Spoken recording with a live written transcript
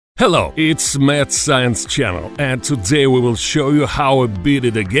Hello, it's Mad Science Channel, and today we will show you how a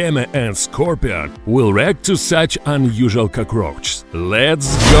bearded Agama and scorpion will react to such unusual cockroaches.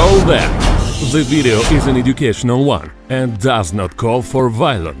 Let's go there! The video is an educational one and does not call for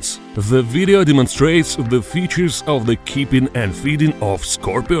violence. The video demonstrates the features of the keeping and feeding of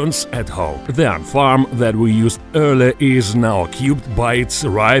scorpions at home. The ant farm that we used earlier is now occupied by its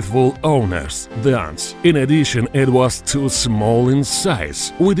rightful owners, the ants. In addition, it was too small in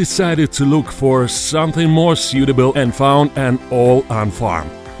size. We decided to look for something more suitable and found an all-ant farm,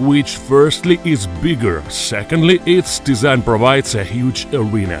 which firstly is bigger, secondly its design provides a huge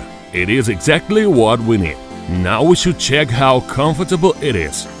arena. It is exactly what we need. Now we should check how comfortable it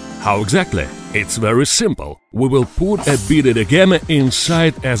is. How exactly? It's very simple. We will put a bearded Agama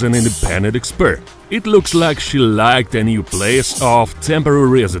inside as an independent expert. It looks like she liked a new place of temporary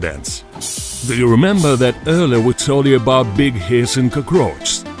residence. Do you remember that earlier we told you about big hissing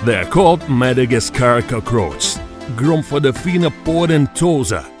cockroaches? They are called Madagascar cockroaches, Grumphodophyna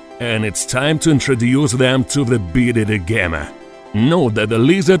podentosa, and it's time to introduce them to the bearded Agama. Note that the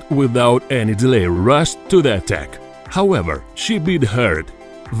lizard, without any delay, rushed to the attack. However, she bit hurt.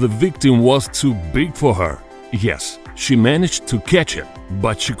 The victim was too big for her. Yes, she managed to catch it,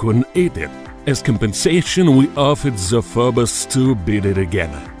 but she couldn't eat it. As compensation, we offered Zophobos to bearded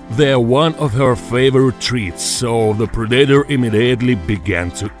Agama. They are one of her favorite treats, so the predator immediately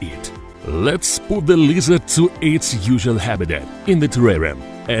began to eat. Let's put the lizard to its usual habitat, in the terrarium.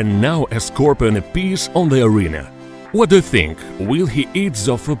 And now a scorpion appears on the arena. What do you think? Will he eat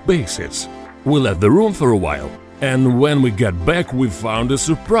Zophobos? We left the room for a while, and when we got back we found a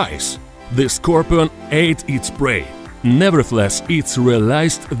surprise. The scorpion ate its prey. Nevertheless, it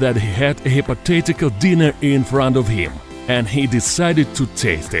realized that he had a hypothetical dinner in front of him, and he decided to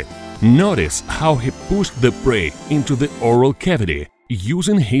taste it. Notice how he pushed the prey into the oral cavity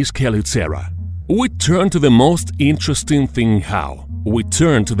using his calycera. We turn to the most interesting thing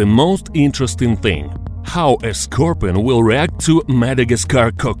how a scorpion will react to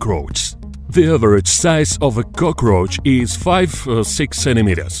Madagascar cockroaches. The average size of a cockroach is 5 or 6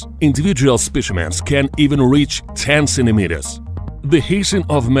 centimeters. Individual specimens can even reach 10 centimeters. The hissing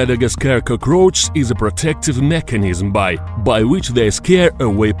of Madagascar cockroaches is a protective mechanism by which they scare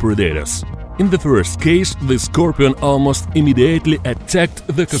away predators. In the first case, the scorpion almost immediately attacked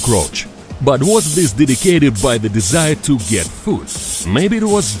the cockroach. But was this dedicated by the desire to get food? Maybe it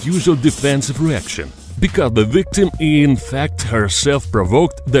was usual defensive reaction, because the victim in fact herself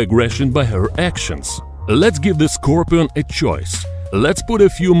provoked the aggression by her actions. Let's give the scorpion a choice. Let's put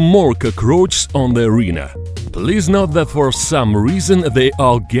a few more cockroaches on the arena. Please note that for some reason they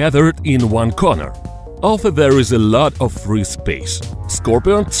all gathered in one corner. Although there is a lot of free space,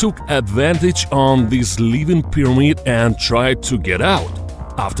 Scorpion took advantage on this living pyramid and tried to get out.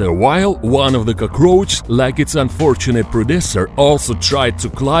 After a while, one of the cockroaches, like its unfortunate predecessor, also tried to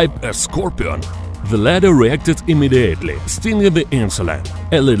climb a scorpion. The latter reacted immediately, stinging the insolent.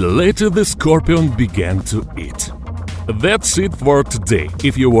 A little later, the scorpion began to eat. That's it for today.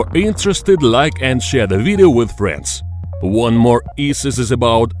 If you were interested, like and share the video with friends. Want more is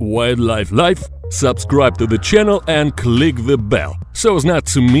about wildlife life? Subscribe to the channel and click the bell, so as not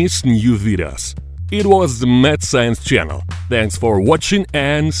to miss new videos. It was the Mad Science Channel. Thanks for watching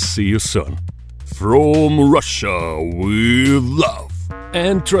and see you soon. From Russia with love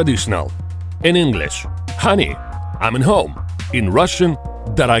and traditional. In English, honey, I'm in home. In Russian,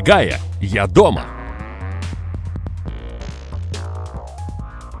 дорогая, я дома.